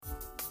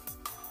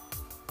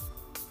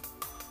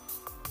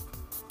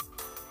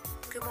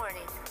Good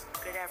morning,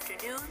 good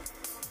afternoon,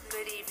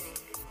 good evening,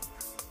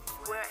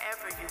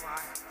 wherever you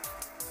are.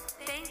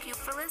 Thank you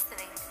for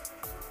listening.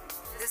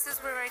 This is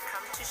where I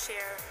come to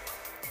share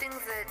things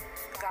that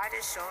God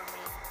has shown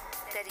me,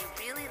 that He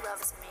really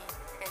loves me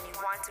and He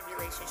wants a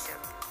relationship.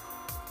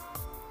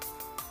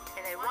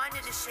 And I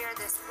wanted to share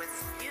this with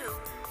you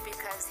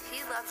because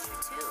He loves you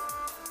too.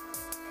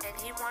 And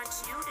He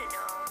wants you to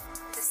know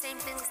the same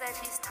things that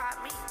He's taught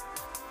me.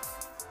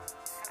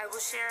 I will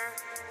share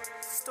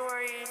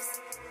stories,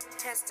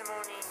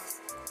 testimonies,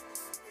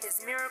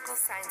 His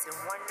miracles, signs, and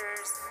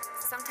wonders.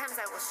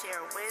 Sometimes I will share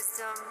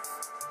wisdom,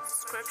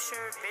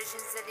 scripture,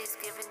 visions that He's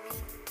given me.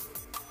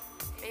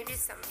 Maybe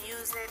some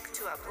music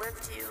to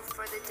uplift you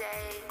for the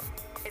day.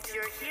 If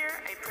you're here,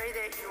 I pray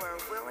that you are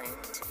willing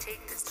to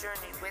take this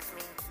journey with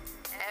me.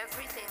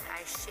 Everything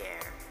I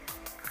share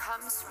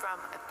comes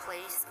from a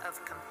place of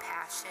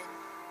compassion,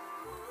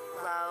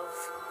 love,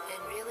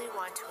 and really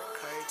want to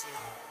encourage you.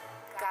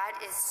 God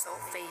is so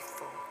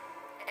faithful,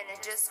 and I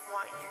just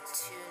want you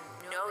to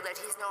know that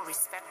He's no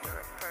respecter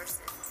of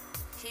persons.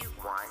 He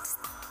wants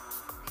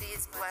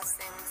these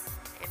blessings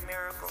and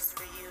miracles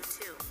for you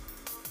too.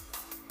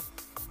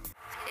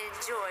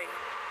 Enjoy.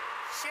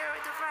 Share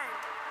with a friend.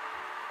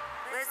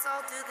 Let's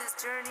all do this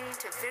journey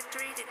to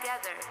victory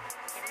together.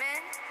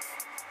 Amen?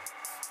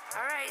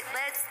 All right,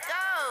 let's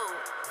go!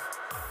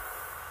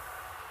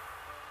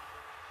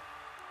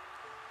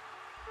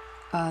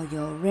 Are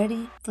you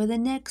ready for the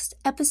next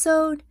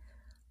episode?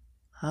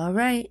 All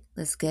right,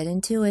 let's get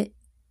into it.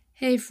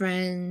 Hey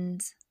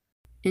friends.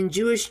 In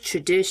Jewish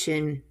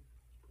tradition,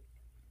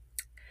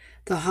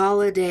 the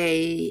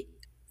holiday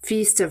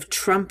Feast of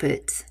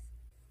Trumpets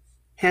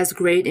has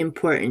great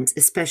importance,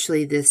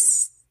 especially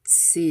this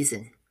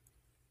season.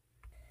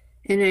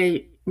 And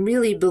I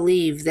really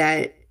believe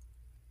that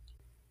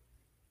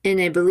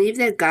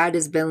God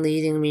has been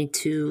leading me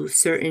to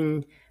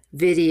certain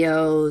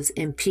videos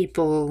and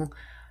people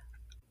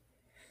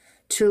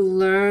to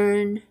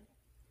learn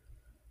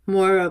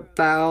more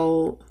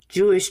about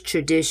Jewish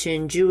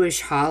tradition,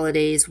 Jewish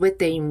holidays, what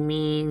they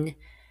mean,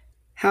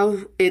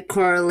 how it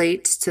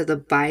correlates to the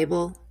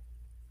Bible.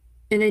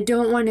 And I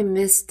don't want to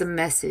miss the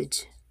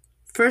message.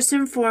 First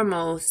and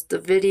foremost, the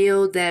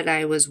video that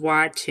I was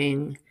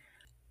watching,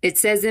 it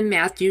says in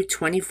Matthew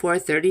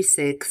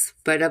 24:36,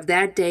 "But of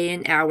that day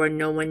and hour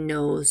no one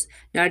knows,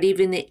 not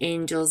even the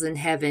angels in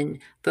heaven,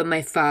 but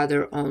my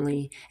Father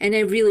only." And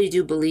I really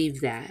do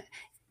believe that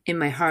in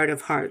my heart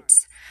of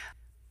hearts.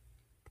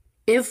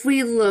 If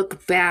we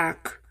look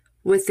back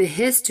with the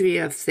history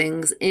of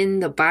things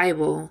in the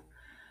Bible,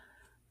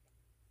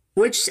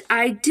 which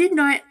I did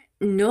not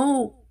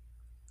know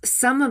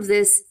some of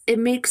this, it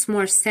makes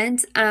more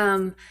sense.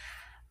 I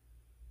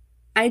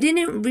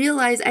didn't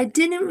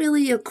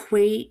really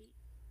equate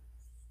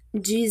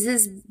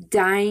Jesus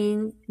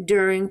dying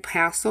during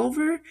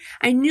Passover.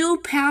 I knew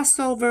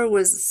Passover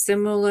was a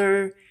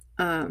similar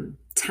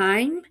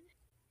time.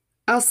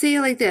 I'll say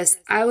it like this.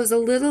 I was a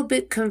little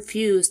bit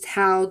confused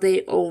how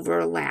they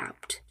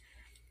overlapped.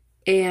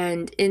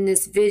 And in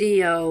this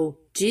video,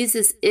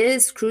 Jesus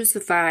is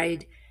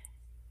crucified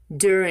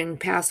during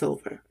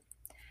Passover.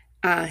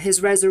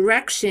 His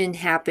resurrection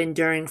happened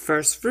during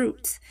first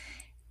fruits.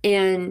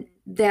 And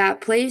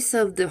that place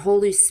of the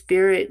Holy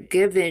Spirit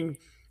given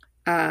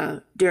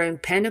during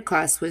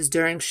Pentecost was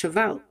during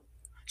Shavuot.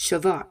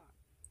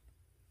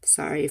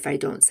 Sorry if I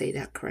don't say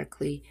that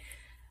correctly.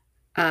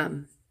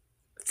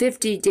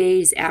 50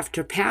 days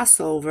after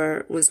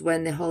Passover was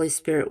when the Holy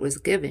Spirit was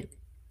given.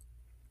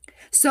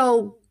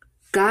 So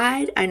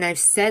God, and I've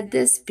said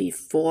this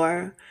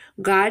before,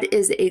 God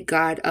is a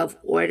God of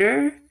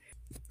order.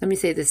 Let me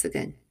say this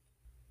again.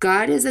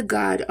 God is a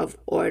God of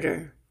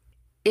order.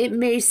 It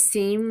may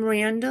seem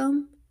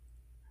random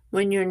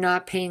when you're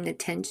not paying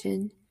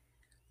attention,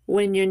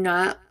 when you're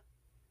not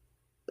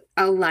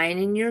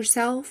aligning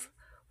yourself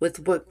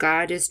with what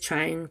God is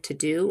trying to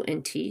do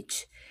and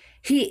teach.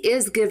 He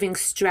is giving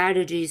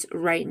strategies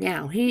right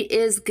now. He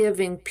is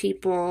giving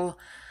people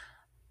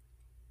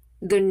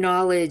the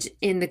knowledge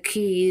and the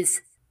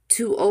keys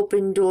to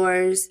open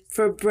doors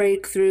for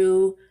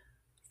breakthrough,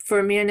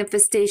 for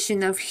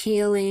manifestation of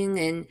healing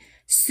and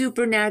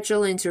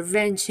supernatural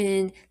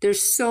intervention.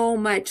 There's so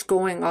much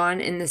going on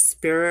in the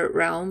spirit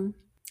realm.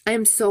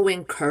 I'm so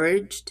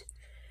encouraged.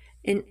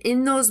 And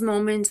in those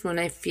moments when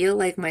I feel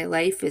like my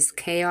life is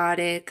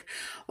chaotic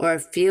or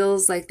it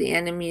feels like the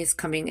enemy is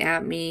coming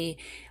at me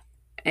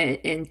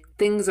and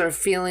things are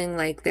feeling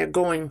like they're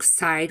going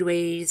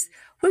sideways,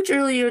 which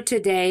earlier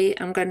today,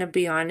 I'm going to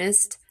be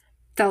honest,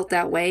 felt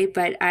that way,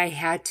 but I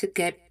had to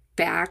get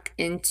back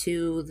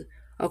into,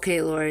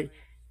 okay, Lord,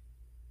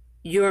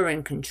 you're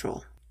in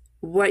control.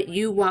 What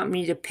you want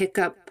me to pick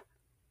up,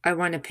 I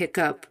want to pick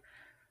up.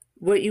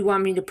 What you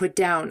want me to put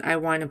down, I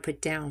want to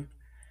put down.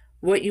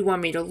 What you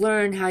want me to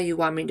learn, how you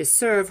want me to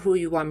serve, who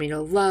you want me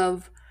to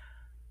love,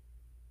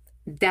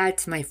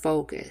 that's my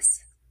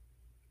focus.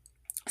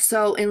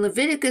 So in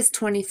Leviticus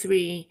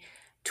 23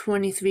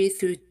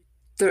 through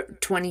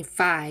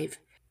 25,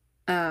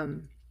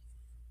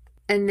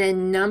 And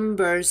then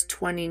Numbers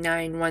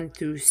 29, 1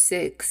 through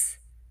 6.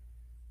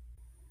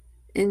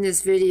 In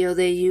this video,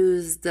 they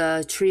use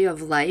the Tree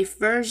of Life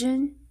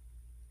version.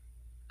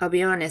 I'll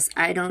be honest,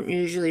 I don't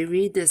usually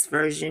read this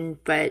version,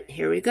 but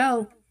here we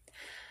go.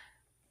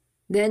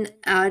 Then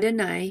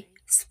Adonai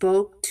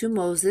spoke to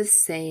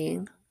Moses,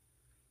 saying,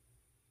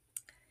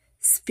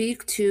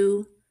 Speak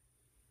to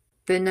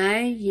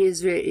Bnei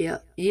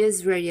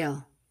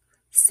Yisrael,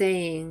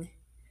 saying,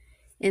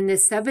 In the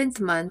 7th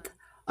month,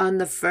 on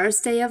the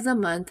 1st day of the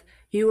month,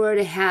 you are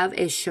to have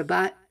a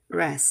Shabbat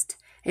rest,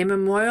 a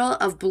memorial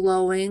of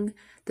blowing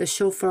the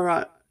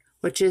shofar,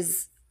 which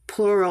is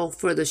plural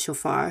for the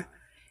shofar,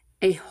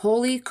 a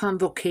holy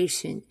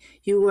convocation.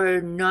 You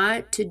are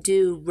not to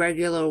do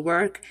regular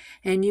work,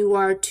 and you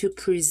are to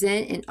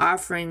present an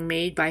offering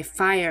made by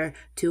fire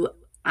to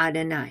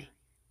Adonai,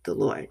 the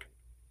Lord.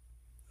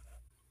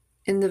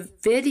 In the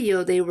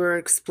video, they were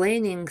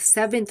explaining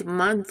 7th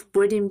month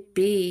wouldn't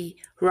be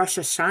Rosh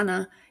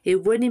Hashanah.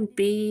 It wouldn't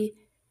be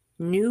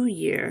New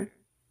Year.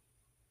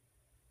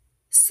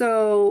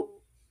 So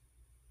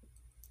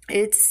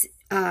it's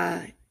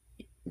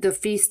the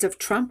Feast of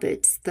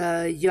Trumpets,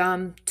 the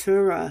Yom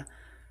Teruah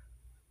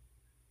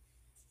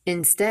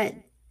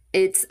instead.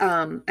 It's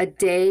a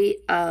day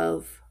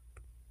of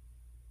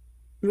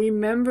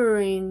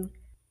remembering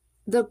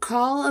the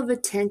call of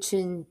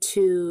attention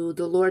to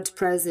the Lord's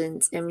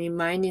presence and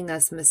reminding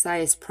us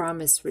Messiah's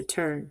promised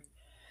return.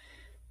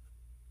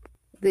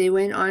 They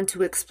went on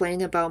to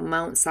explain about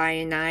Mount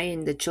Sinai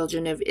and the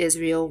children of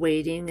Israel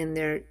waiting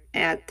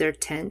at their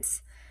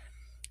tents,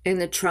 and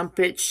the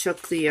trumpet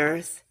shook the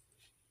earth.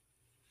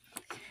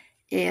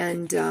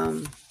 And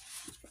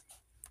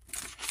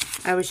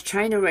I was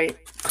trying to write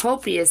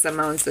copious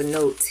amounts of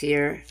notes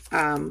here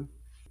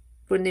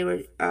when they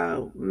were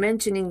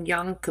mentioning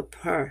Yom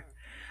Kippur,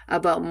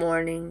 about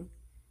mourning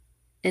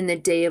and the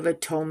Day of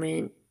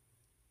Atonement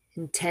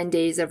and 10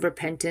 days of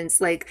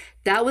repentance. Like,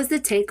 that was the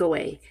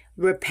takeaway,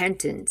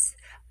 repentance,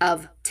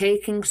 of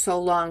taking so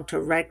long to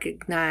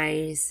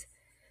recognize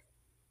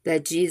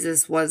that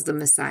Jesus was the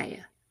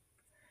Messiah.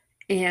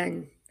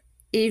 And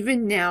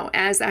even now,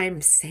 as I'm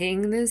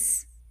saying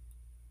this,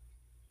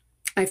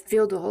 I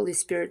feel the Holy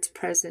Spirit's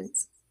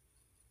presence.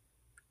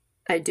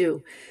 I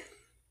do.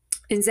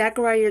 In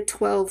Zechariah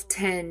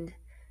 12:10,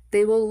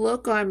 they will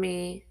look on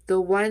me,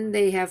 the one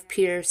they have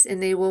pierced,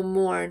 and they will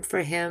mourn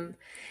for him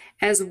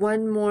as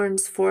one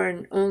mourns for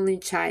an only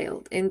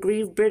child, and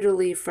grieve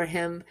bitterly for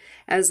him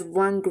as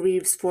one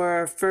grieves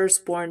for a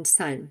firstborn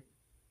son.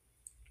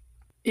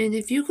 And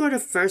if you go to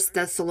 1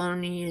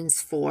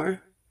 Thessalonians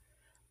 4,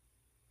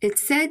 it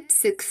said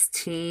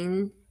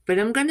 16, but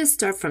I'm going to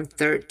start from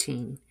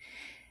 13.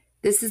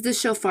 This is the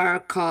shofar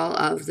call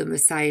of the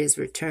Messiah's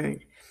return.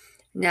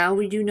 Now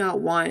we do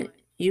not want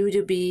you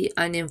to be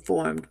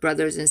uninformed,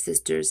 brothers and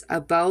sisters,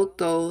 about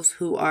those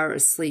who are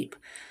asleep,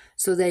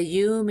 so that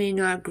you may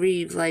not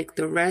grieve like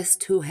the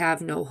rest who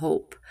have no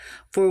hope.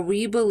 For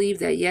we believe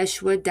that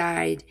Yeshua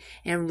died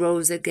and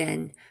rose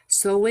again.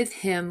 So with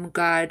him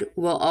God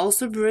will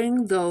also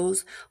bring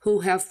those who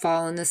have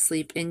fallen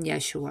asleep in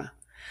Yeshua.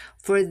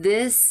 For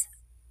this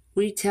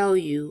we tell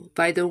you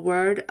by the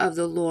word of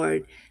the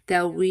Lord,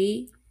 that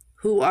we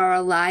who are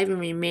alive and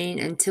remain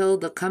until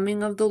the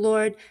coming of the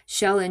Lord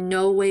shall in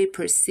no way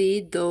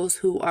precede those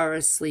who are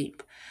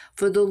asleep.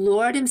 For the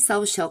Lord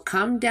himself shall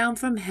come down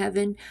from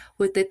heaven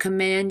with a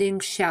commanding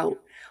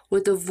shout,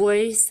 with the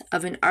voice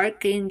of an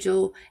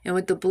archangel, and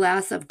with the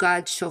blast of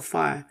God's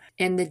shofar.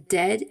 And the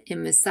dead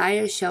in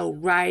Messiah shall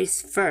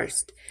rise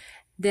first.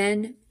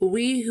 Then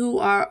we who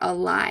are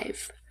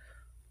alive,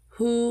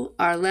 who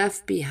are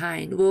left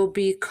behind, will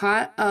be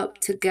caught up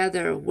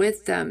together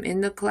with them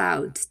in the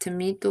clouds to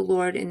meet the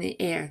Lord in the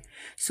air,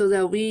 so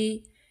that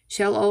we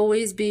shall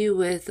always be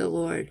with the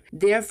Lord.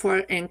 Therefore,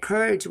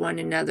 encourage one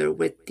another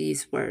with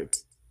these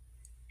words.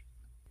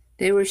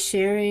 They were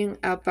sharing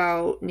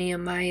about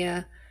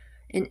Nehemiah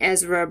and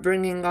Ezra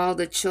bringing all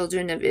the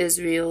children of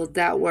Israel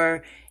that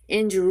were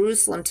in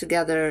Jerusalem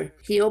together.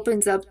 He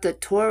opens up the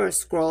Torah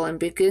scroll and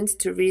begins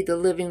to read the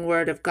living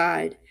word of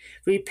God.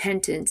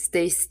 Repentance.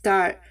 They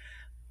start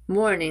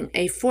mourning,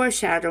 a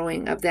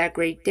foreshadowing of that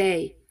great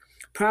day.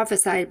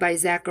 Prophesied by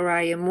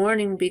Zechariah,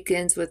 mourning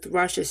begins with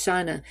Rosh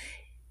Hashanah.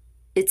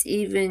 It's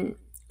even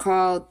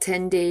called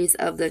 10 days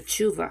of the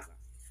Tshuva.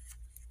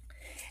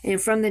 And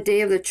from the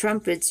day of the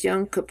trumpets,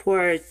 Yom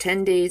Kippur,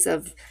 10 days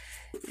of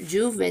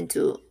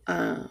Juventu.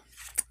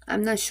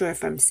 I'm not sure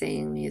if I'm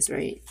saying these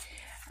right.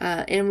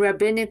 In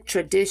rabbinic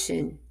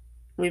tradition,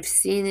 we've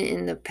seen it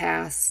in the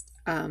past,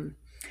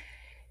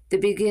 the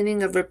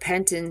beginning of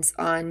repentance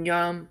on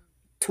Yom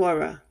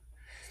Torah.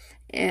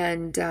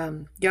 And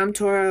Yom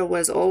Torah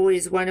was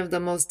always one of the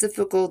most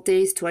difficult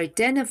days to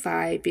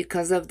identify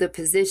because of the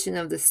position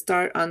of the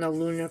start on the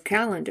lunar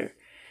calendar.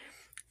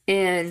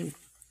 And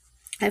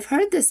I've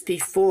heard this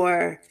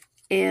before,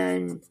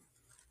 and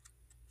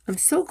I'm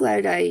so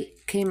glad I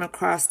came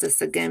across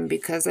this again,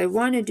 because I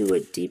want to do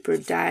a deeper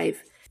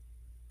dive.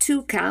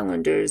 2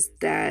 calendars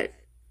that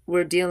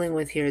we're dealing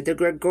with here: the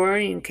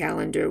Gregorian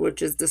calendar,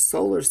 which is the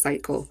solar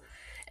cycle,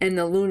 and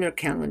the lunar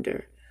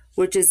calendar,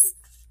 which is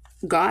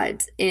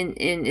God's, and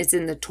it's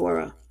in the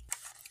Torah.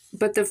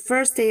 But the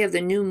first day of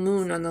the new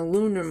moon on the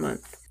lunar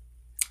month,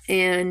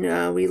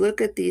 and we look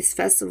at these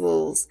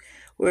festivals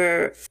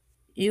where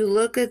you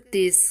look at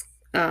these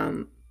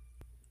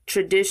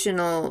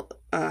traditional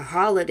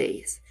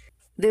holidays.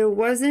 There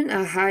wasn't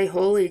a high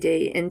holy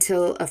day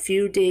until a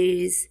few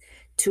days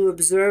to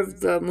observe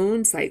the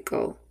moon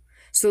cycle,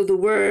 so the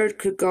word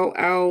could go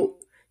out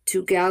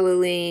to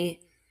Galilee.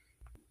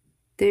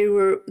 They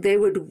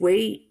would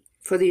wait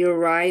for the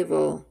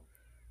arrival.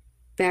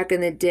 Back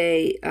in the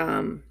day,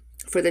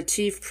 for the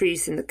chief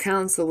priest and the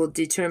council will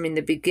determine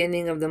the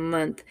beginning of the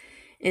month,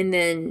 and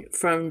then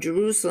from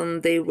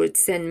Jerusalem they would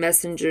send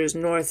messengers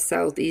north,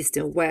 south, east,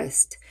 and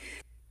west.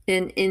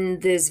 And in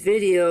this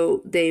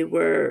video, they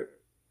were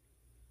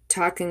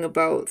talking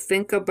about,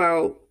 think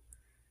about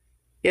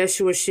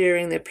Yeshua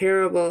sharing the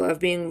parable of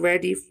being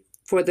ready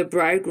for the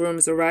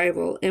bridegroom's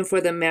arrival and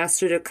for the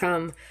master to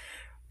come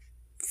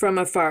from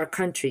a far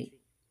country.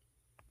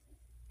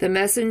 The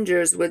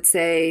messengers would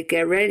say,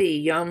 "Get ready,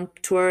 Yom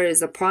Kippur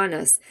is upon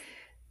us.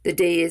 The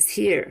day is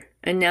here,"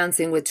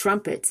 announcing with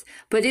trumpets.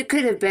 But it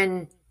could have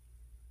been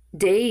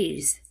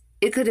days.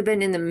 It could have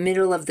been in the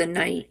middle of the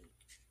night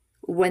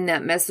when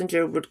that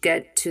messenger would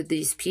get to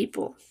these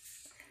people.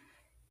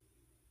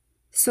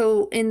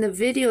 So in the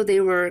video, they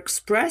were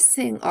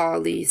expressing all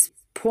these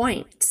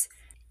points.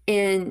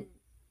 And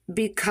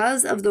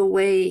because of the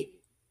way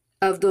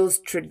of those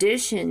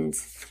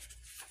traditions,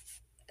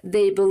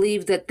 they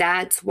believe that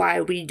that's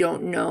why we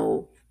don't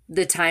know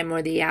the time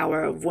or the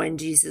hour of when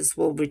Jesus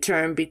will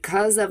return,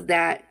 because of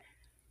that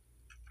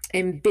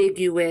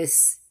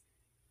ambiguous,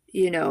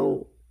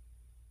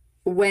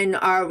 when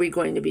are we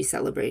going to be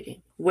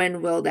celebrating?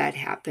 When will that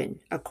happen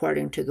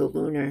according to the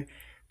lunar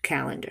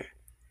calendar?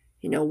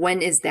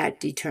 When is that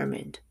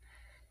determined?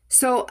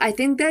 So I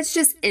think that's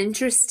just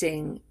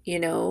interesting.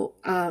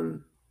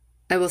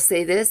 I will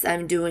say this,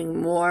 I'm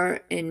doing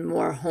more and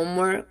more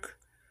homework.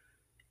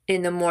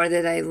 And the more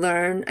that I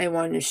learn, I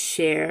want to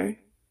share.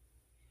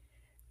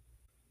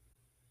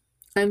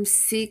 I'm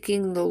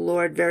seeking the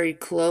Lord very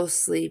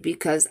closely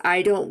because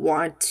I don't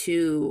want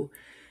to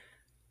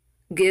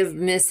give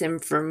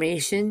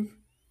misinformation.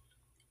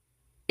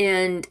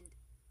 And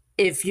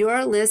if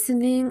you're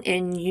listening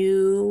and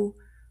you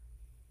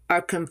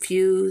are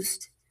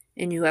confused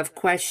and you have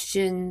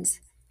questions,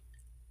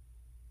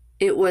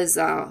 it was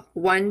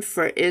One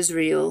for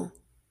Israel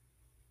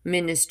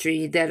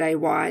ministry that I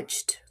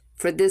watched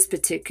for this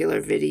particular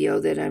video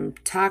that I'm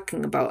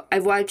talking about.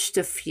 I've watched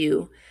a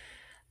few.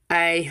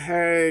 I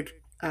heard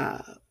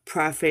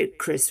Prophet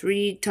Chris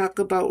Reed talk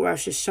about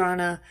Rosh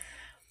Hashanah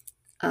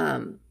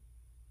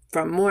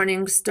from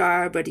Morning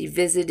Star, but he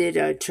visited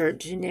a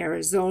church in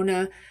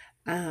Arizona.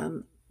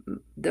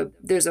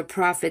 There's a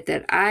prophet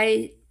that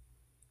I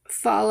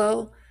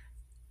follow,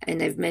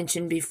 and I've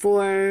mentioned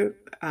before,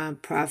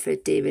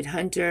 Prophet David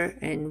Hunter,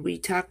 and we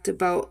talked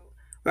about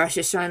Rosh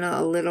Hashanah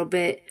a little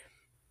bit.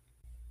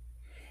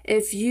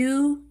 If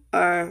you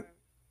are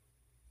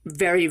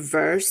very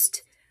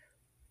versed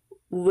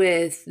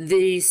with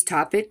these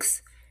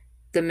topics,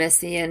 the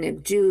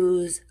Messianic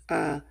Jews,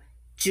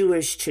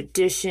 Jewish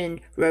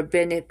tradition,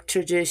 rabbinic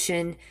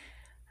tradition,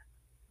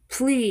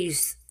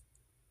 please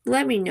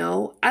let me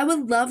know. I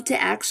would love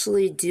to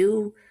actually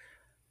do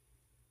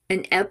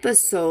an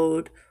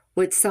episode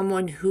with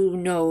someone who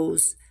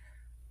knows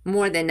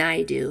more than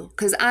I do,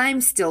 because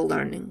I'm still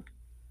learning.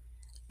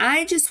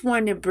 I just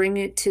want to bring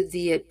it to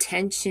the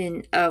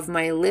attention of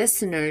my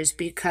listeners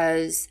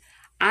because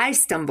I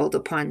stumbled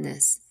upon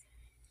this.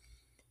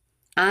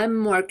 I'm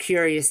more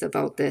curious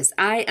about this.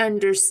 I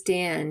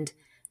understand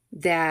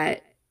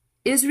that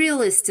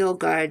Israel is still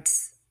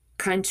God's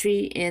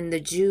country and the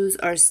Jews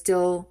are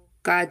still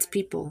God's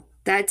people.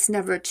 That's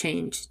never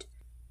changed.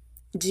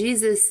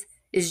 Jesus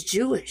is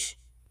Jewish.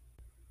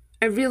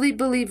 I really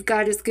believe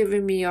God has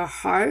given me a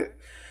heart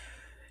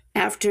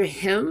after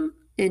him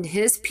and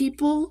his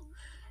people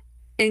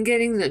and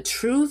getting the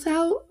truth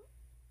out.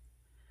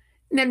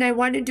 And I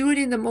want to do it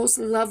in the most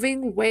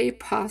loving way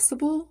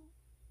possible.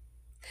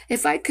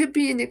 If I could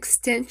be an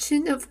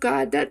extension of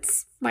God,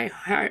 that's my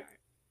heart.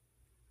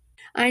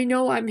 I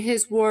know I'm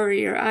his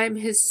warrior. I'm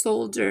his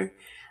soldier.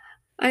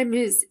 I'm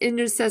his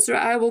intercessor.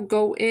 I will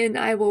go in.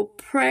 I will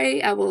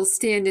pray. I will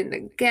stand in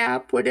the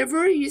gap.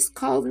 Whatever he's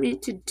called me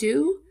to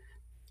do,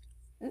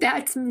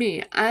 that's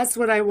me. That's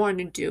what I want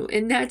to do.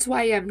 And that's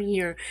why I'm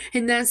here.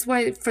 And that's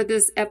why for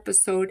this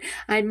episode,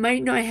 I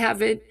might not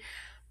have it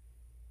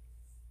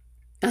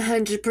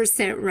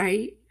 100%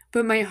 right,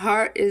 but my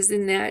heart is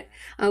in that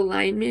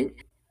alignment.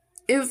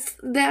 If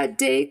that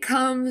day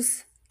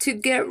comes to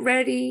get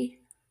ready,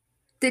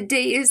 the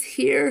day is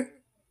here.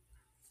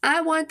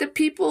 I want the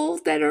people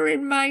that are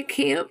in my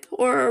camp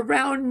or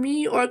around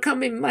me or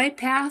come in my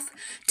path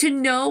to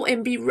know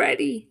and be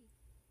ready.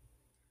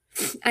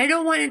 I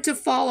don't want it to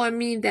fall on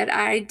me that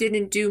I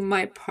didn't do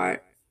my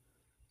part.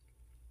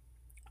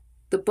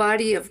 The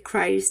body of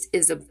Christ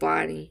is a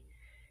body.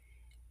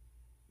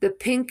 The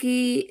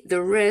pinky,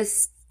 the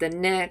wrist, the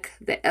neck,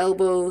 the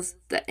elbows,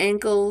 the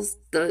ankles,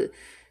 the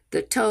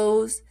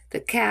toes, the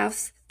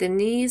calves, the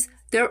knees.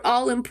 They're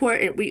all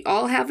important. We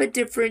all have a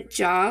different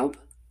job.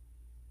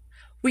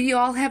 We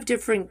all have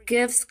different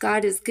gifts.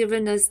 God has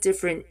given us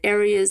different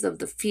areas of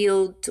the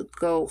field to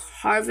go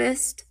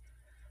harvest.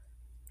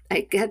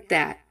 I get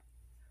that.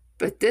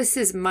 But this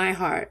is my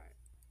heart,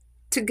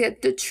 to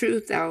get the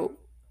truth out,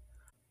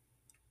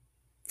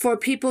 for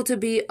people to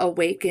be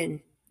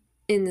awakened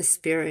in the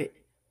spirit,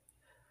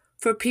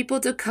 for people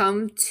to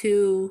come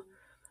to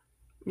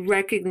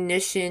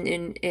recognition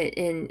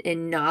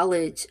and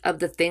knowledge of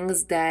the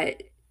things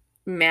that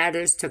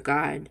matters to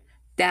God.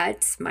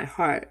 That's my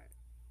heart.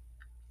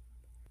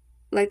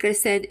 Like I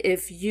said,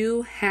 if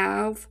you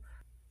have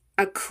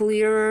a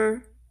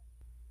clearer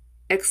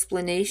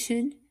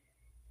explanation,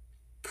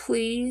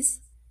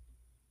 please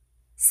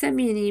send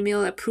me an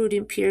email at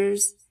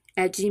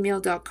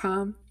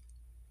prudentpeers@gmail.com.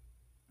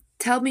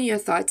 Tell me your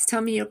thoughts,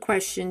 tell me your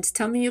questions,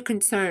 tell me your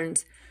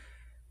concerns.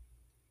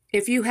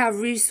 If you have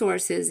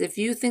resources, if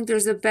you think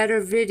there's a better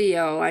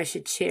video I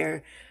should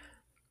share,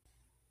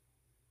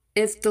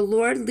 if the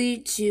Lord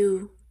leads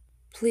you,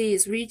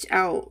 please reach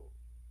out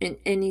in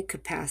any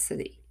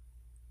capacity.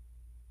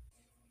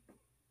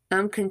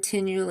 I'm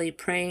continually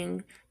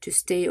praying to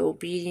stay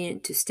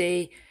obedient, to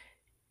stay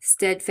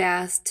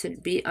steadfast, to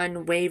be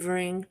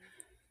unwavering,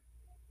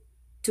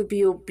 to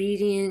be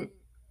obedient,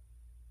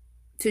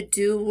 to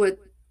do what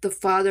the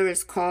Father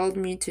has called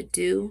me to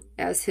do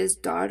as His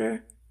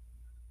daughter.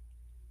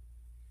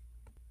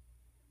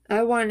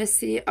 I want to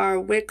see our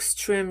wicks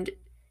trimmed,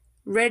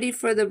 ready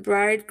for the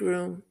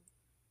bridegroom,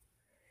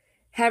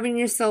 having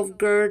yourself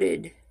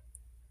girded.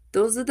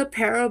 Those are the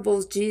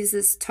parables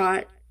Jesus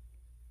taught,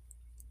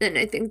 and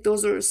I think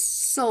those are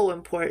so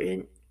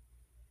important.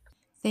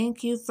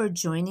 Thank you for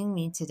joining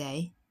me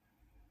today.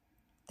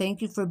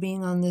 Thank you for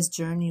being on this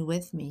journey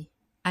with me.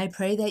 I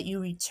pray that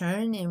you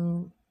return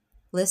and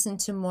listen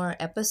to more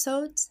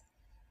episodes.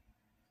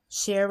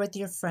 Share with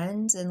your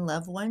friends and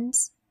loved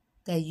ones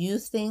that you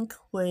think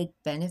would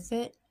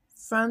benefit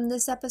from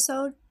this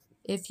episode.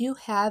 If you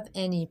have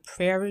any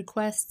prayer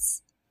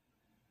requests,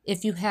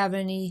 if you have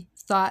any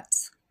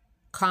thoughts,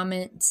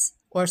 comments,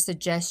 or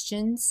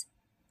suggestions,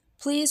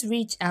 please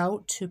reach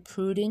out to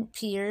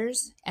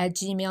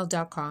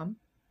prudentpeers@gmail.com.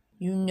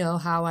 You know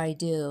how I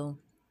do.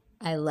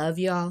 I love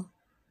y'all.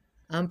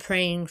 I'm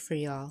praying for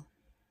y'all.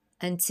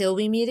 Until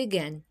we meet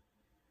again,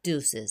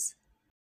 deuces.